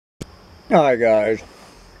Hi guys,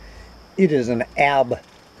 it is an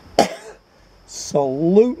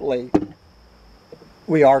absolutely,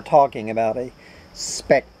 we are talking about a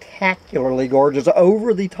spectacularly gorgeous,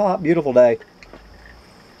 over-the-top beautiful day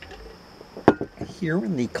here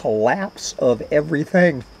in the collapse of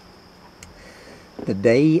everything. The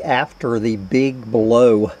day after the big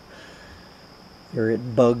blow here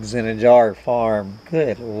at Bugs in a Jar Farm.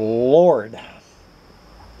 Good Lord.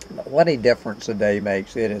 What a difference a day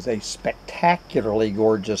makes. It is a spectacularly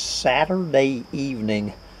gorgeous Saturday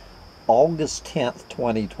evening, August 10th,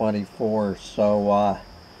 2024. So I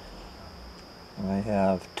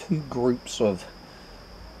have two groups of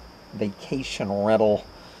vacation rental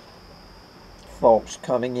folks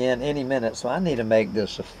coming in any minute, so I need to make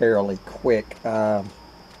this a fairly quick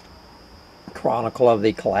chronicle of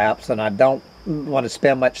the collapse, and I don't want to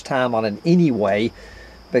spend much time on it anyway,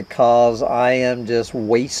 because I am just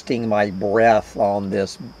wasting my breath on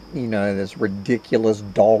this, this ridiculous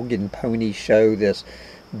dog and pony show, this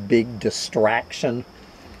big distraction.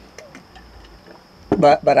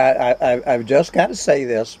 But I've just got to say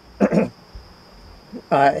this.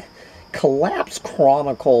 Collapse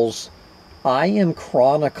Chronicles, I am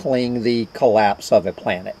chronicling the collapse of a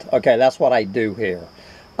planet. Okay, that's what I do here.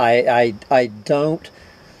 I don't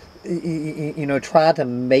try to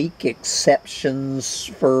make exceptions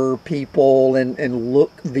for people and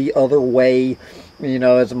look the other way,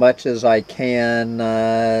 as much as I can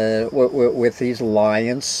with these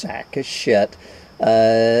lying sack of shit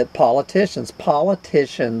politicians.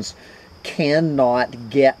 Politicians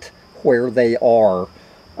cannot get where they are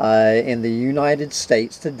in the United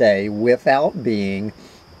States today without being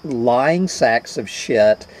lying sacks of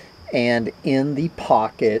shit and in the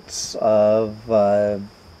pockets of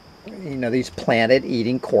these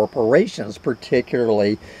planet-eating corporations,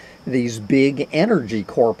 particularly these big energy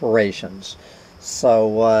corporations.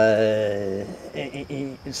 So,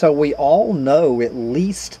 so we all know, at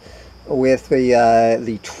least with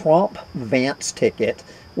the Trump-Vance ticket,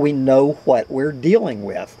 we know what we're dealing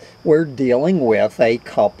with. We're dealing with a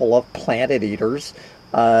couple of planet eaters.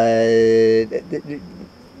 I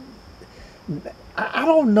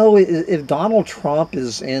don't know if Donald Trump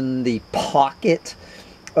is in the pocket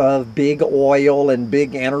of big oil and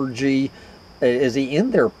big energy. Is he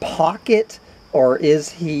in their pocket, or is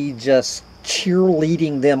he just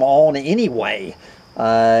cheerleading them on anyway?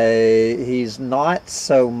 He's not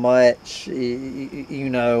so much,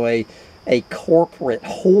 a corporate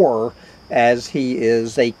whore as he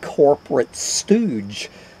is a corporate stooge.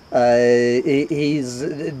 He's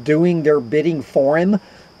doing their bidding for him,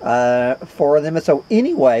 for them. And so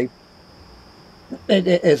anyway,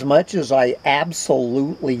 as much as I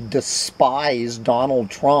absolutely despise Donald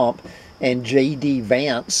Trump and J.D.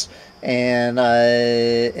 Vance, and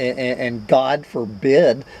God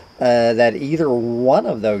forbid that either one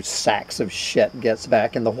of those sacks of shit gets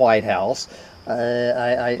back in the White House,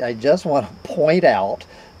 I just want to point out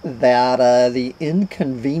that the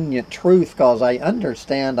inconvenient truth, because I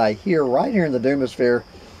understand, I hear right here in the Doomosphere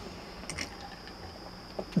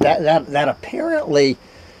that apparently,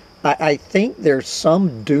 I think there's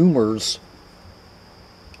some doomers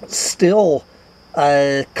still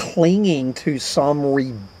clinging to some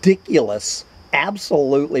ridiculous,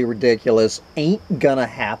 absolutely ridiculous, ain't gonna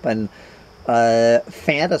happen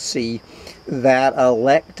fantasy that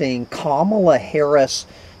electing Kamala Harris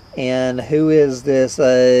and who is this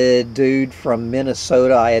dude from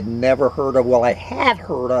Minnesota I had never heard of. Well, I had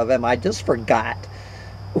heard of him, I just forgot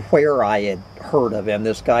where I had heard of him.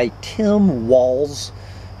 This guy Tim Walz,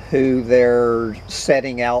 who they're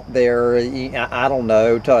setting out there, I don't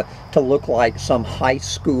know, to look like some high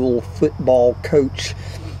school football coach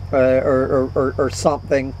or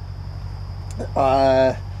something.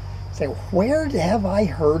 Say, where have I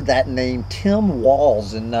heard that name, Tim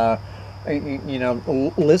Walz? And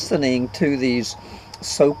listening to these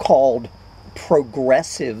so-called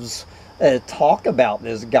progressives talk about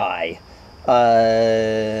this guy,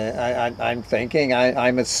 I'm thinking,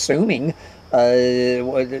 I'm assuming,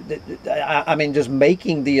 I mean, just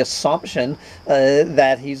making the assumption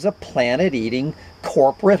that he's a planet-eating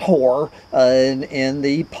corporate whore in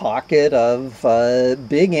the pocket of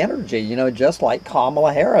big energy, just like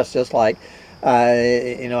Kamala Harris, just like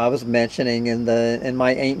I was mentioning in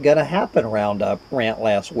my Ain't Gonna Happen Roundup rant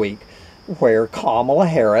last week, where Kamala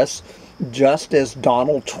Harris, just as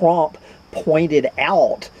Donald Trump pointed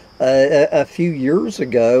out a few years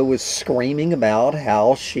ago, was screaming about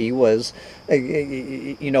how she was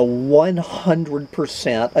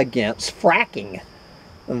 100% against fracking.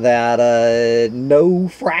 That no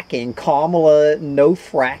fracking, Kamala, no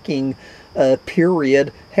fracking,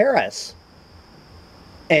 period, Harris.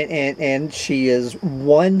 and she is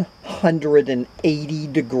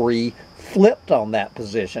 180-degree flipped on that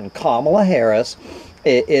position. Kamala Harris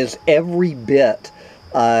is every bit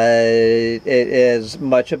as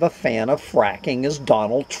much of a fan of fracking as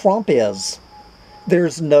Donald Trump is.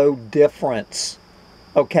 There's no difference,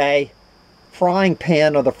 okay? Frying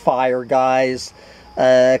pan or the fire, guys.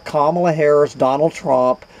 Kamala Harris, Donald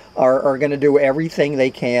Trump are going to do everything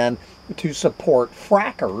they can to support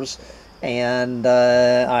frackers. And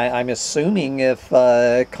I'm assuming if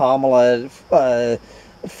Kamala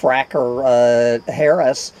Fracker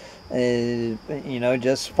Harris, you know,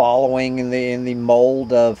 just following in the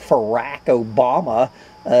mold of Barack Obama,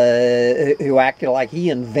 who acted like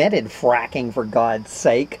he invented fracking, for God's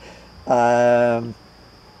sake. I'm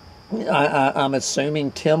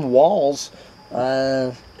assuming Tim Walz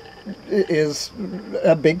is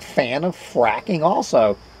a big fan of fracking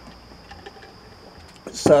also.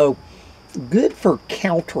 So, good for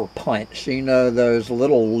Counterpunch, you know, those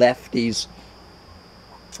little lefties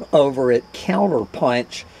over at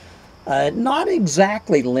Counterpunch. Not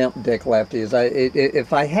exactly limp dick lefties.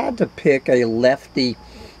 If I had to pick a lefty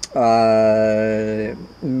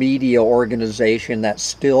media organization that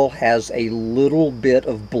still has a little bit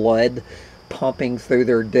of blood pumping through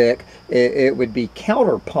their dick, it would be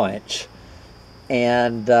Counterpunch.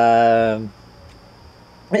 And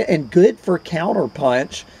good for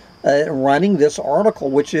Counterpunch running this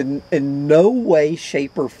article, which in no way,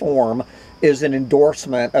 shape, or form is an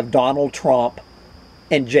endorsement of Donald Trump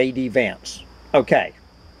and J.D. Vance. Okay.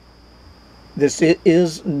 This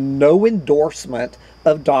is no endorsement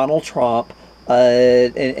of Donald Trump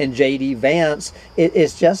and J.D. Vance. It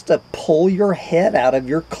is just to pull your head out of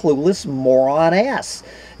your clueless moron ass.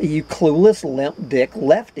 You clueless limp dick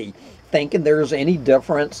lefty, thinking there's any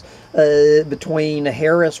difference between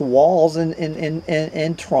Harris Walz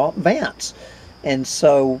and Trump Vance. And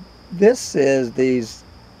so this is these.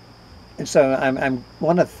 And so I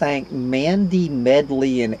want to thank Mandy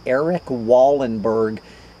Medley and Eric Wallenberg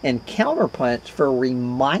and Counterpunch for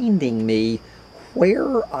reminding me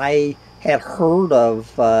where I had heard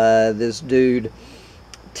of this dude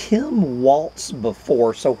Tim Walz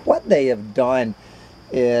before. So what they have done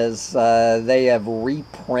is they have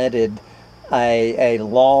reprinted a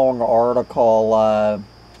long article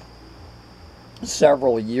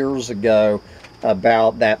several years ago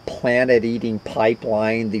about that planet-eating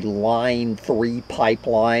pipeline, the Line 3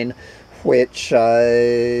 pipeline, which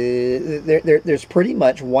there's pretty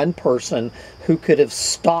much one person who could have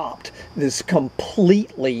stopped this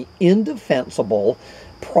completely indefensible,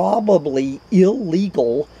 probably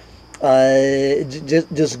illegal,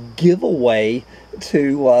 just giveaway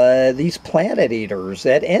to these planet eaters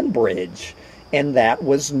at Enbridge. And that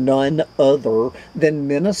was none other than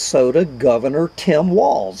Minnesota Governor Tim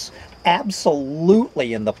Walz.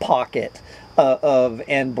 Absolutely in the pocket of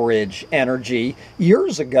Enbridge Energy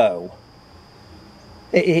years ago.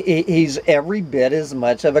 He's every bit as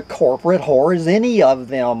much of a corporate whore as any of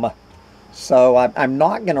them. So I'm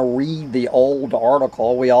not going to read the old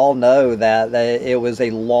article. We all know that it was a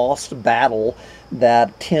lost battle,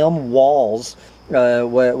 that Tim Walz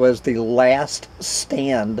was the last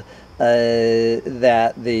stand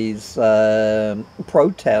that these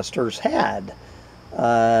protesters had.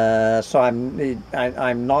 So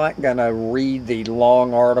I'm not going to read the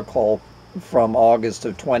long article from August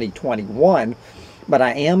of 2021, but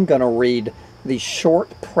I am going to read the short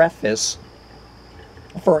preface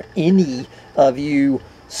for any of you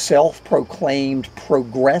self-proclaimed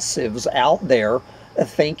progressives out there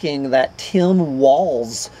thinking that Tim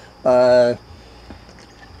Walz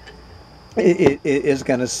is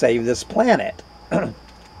going to save this planet.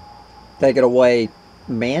 Take it away,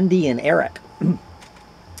 Mandy and Eric.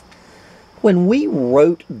 When we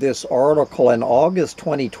wrote this article in August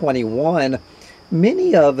 2021,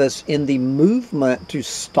 many of us in the movement to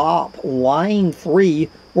stop Line 3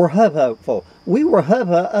 were hopeful. We were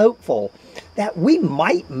hopeful that we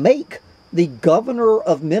might make the governor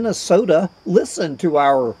of Minnesota listen to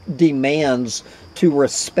our demands to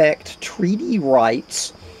respect treaty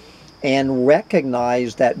rights and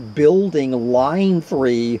recognize that building Line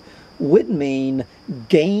 3 would mean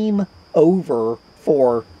game over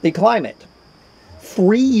for the climate.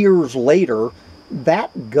 3 years later,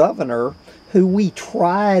 that governor, who we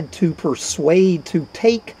tried to persuade to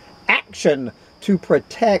take action to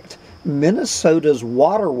protect Minnesota's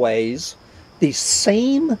waterways, the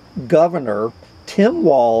same governor, Tim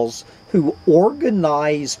Walz, who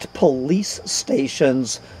organized police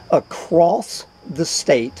stations across the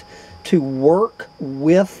state to work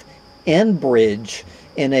with Enbridge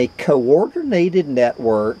in a coordinated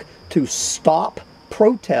network to stop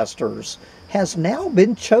protesters, has now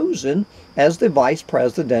been chosen as the vice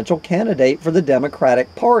presidential candidate for the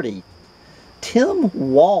Democratic Party. Tim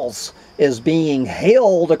Walz is being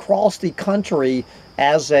hailed across the country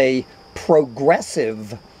as a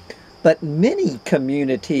progressive, but many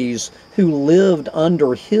communities who lived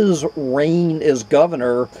under his reign as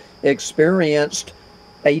governor experienced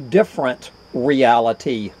a different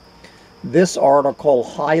reality. This article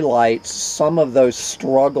highlights some of those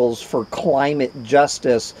struggles for climate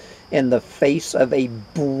justice in the face of a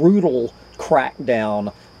brutal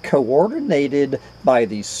crackdown coordinated by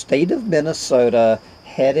the state of Minnesota,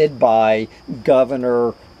 headed by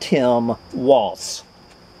Governor Tim Walz.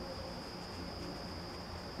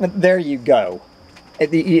 There you go.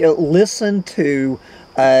 Listen to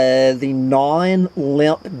the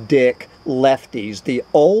non-limp dick lefties, the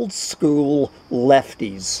old school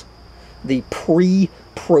lefties, the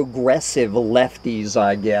pre-progressive lefties,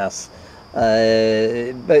 I guess.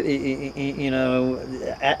 But you know,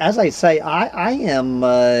 as I say, I am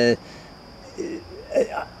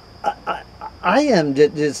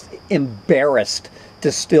just embarrassed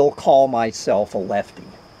to still call myself a lefty.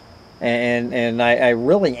 And I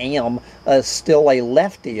really am still a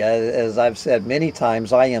lefty. As I've said many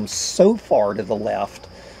times, I am so far to the left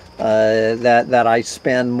that I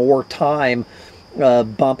spend more time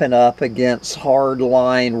bumping up against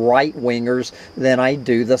hardline right-wingers than I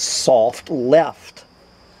do the soft left,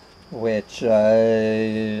 which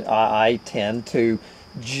I tend to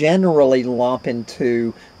generally lump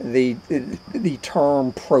into the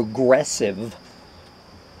term progressive,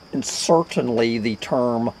 and certainly the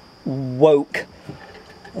term woke.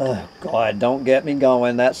 Oh God, don't get me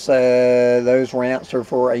going. That's those rants are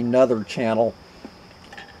for another channel.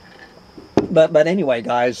 But anyway,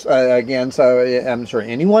 guys, again, so I'm sure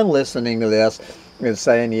anyone listening to this is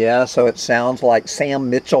saying, yeah, so it sounds like Sam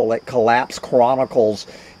Mitchell at Collapse Chronicles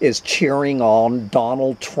is cheering on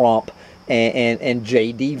Donald Trump and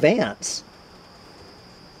J.D. Vance.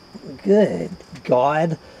 Good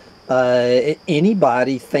God.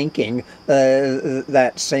 Anybody thinking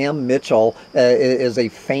that Sam Mitchell is a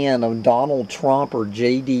fan of Donald Trump or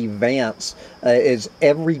J.D. Vance is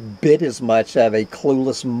every bit as much of a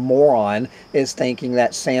clueless moron as thinking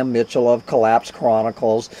that Sam Mitchell of Collapse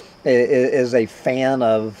Chronicles is a fan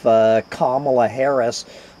of Kamala Harris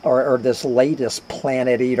or this latest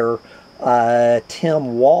planet eater,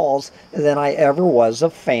 Tim Walz, than I ever was a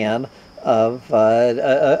fan of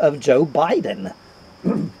Joe Biden.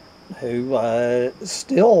 Who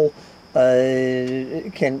still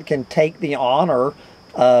can take the honor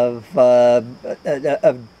of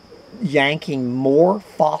yanking more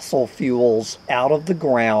fossil fuels out of the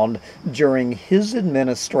ground during his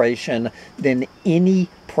administration than any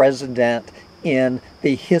president in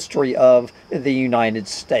the history of the United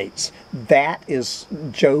States. That is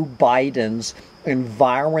Joe Biden's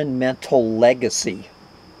environmental legacy.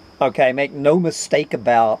 Okay, make no mistake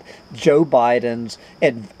about Joe Biden's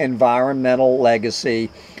environmental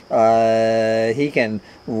legacy. He can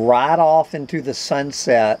ride off into the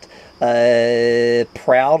sunset,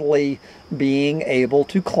 proudly being able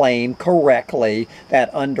to claim correctly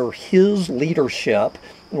that under his leadership,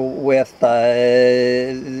 with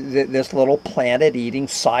this little planet-eating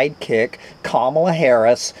sidekick, Kamala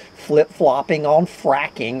Harris, flip-flopping on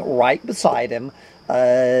fracking right beside him,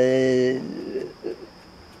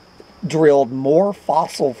 drilled more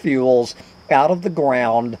fossil fuels out of the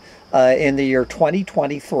ground in the year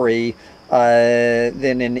 2023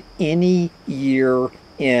 than in any year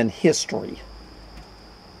in history.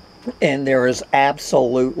 And there is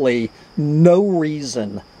absolutely no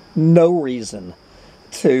reason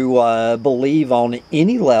to believe on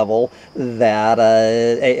any level that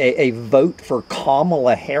a vote for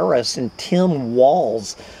Kamala Harris and Tim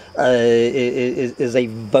Walz is a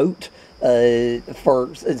vote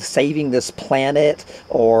for saving this planet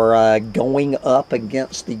or going up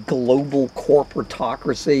against the global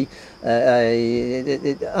corporatocracy.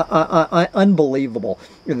 Unbelievable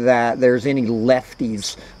that there's any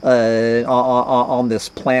lefties on this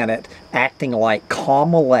planet acting like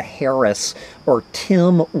Kamala Harris or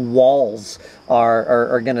Tim Walz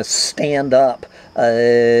are going to stand up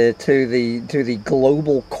to the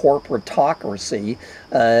global corporatocracy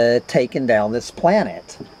taking down this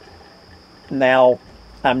planet. Now,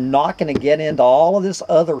 I'm not going to get into all of this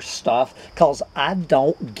other stuff because I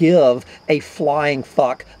don't give a flying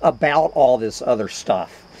fuck about all this other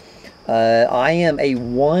stuff. I am a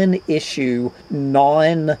one-issue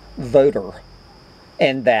non-voter,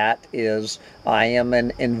 and that is I am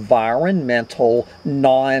an environmental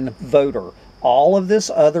non-voter. All of this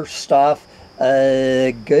other stuff,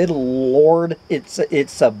 good Lord,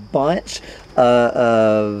 it's a bunch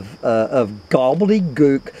of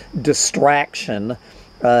gobbledygook distraction,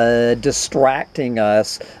 distracting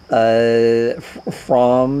us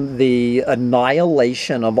from the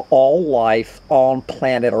annihilation of all life on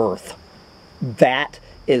planet Earth. That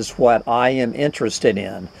is what I am interested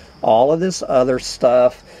in. All of this other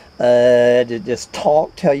stuff, to just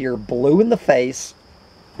talk till you're blue in the face.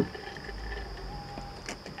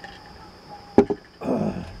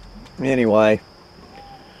 Anyway,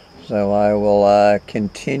 so I will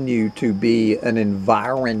continue to be an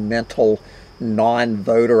environmental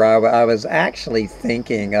non-voter. I was actually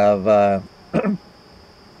thinking of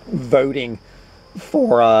voting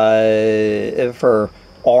for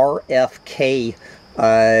RFK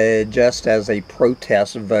just as a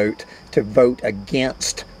protest vote, to vote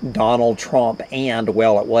against Donald Trump and,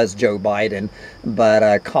 well, it was Joe Biden,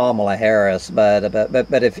 but Kamala Harris.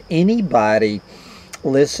 But if anybody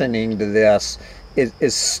listening to this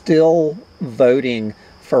is still voting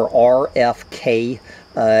for RFK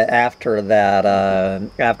after that,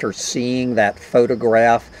 after seeing that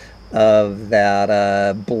photograph of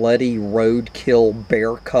that bloody roadkill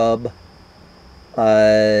bear cub,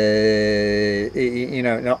 you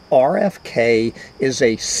know, now RFK is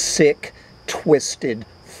a sick, twisted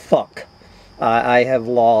fuck. I have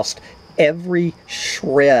lost every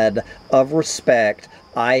shred of respect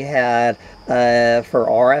I had for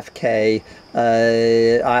RFK.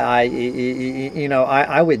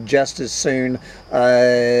 I would just as soon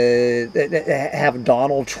have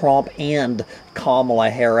Donald Trump and Kamala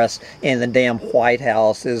Harris in the damn White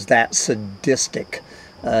House as that sadistic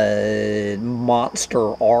monster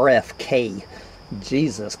RFK.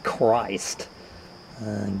 Jesus Christ.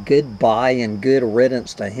 Goodbye and good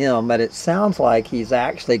riddance to him, but it sounds like he's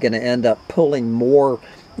actually going to end up pulling more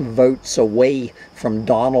votes away from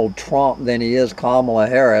Donald Trump than he is Kamala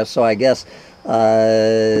Harris. So I guess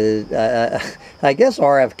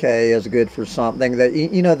RFK is good for something. That,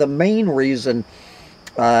 you know, the main reason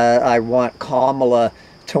I want Kamala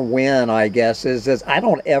to win, I guess, is I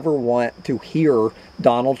don't ever want to hear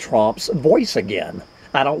Donald Trump's voice again.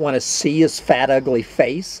 I don't want to see his fat, ugly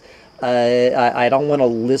face. I don't want to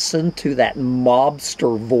listen to that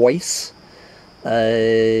mobster voice.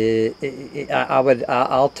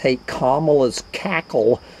 I'll take Kamala's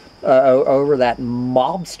cackle over that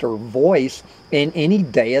mobster voice in any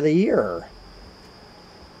day of the year.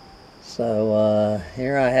 So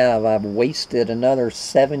here I've wasted another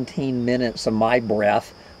 17 minutes of my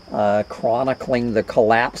breath chronicling the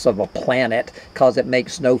collapse of a planet, because it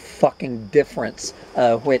makes no fucking difference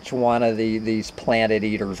which one of these planet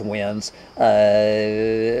eaters wins.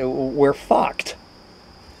 We're fucked.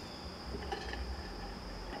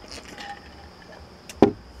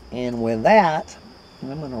 And with that,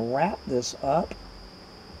 I'm going to wrap this up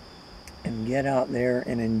and get out there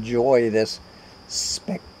and enjoy this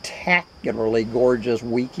spectacularly gorgeous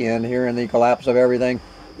weekend here in the collapse of everything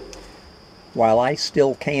while I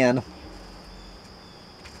still can.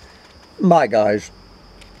 Bye, guys.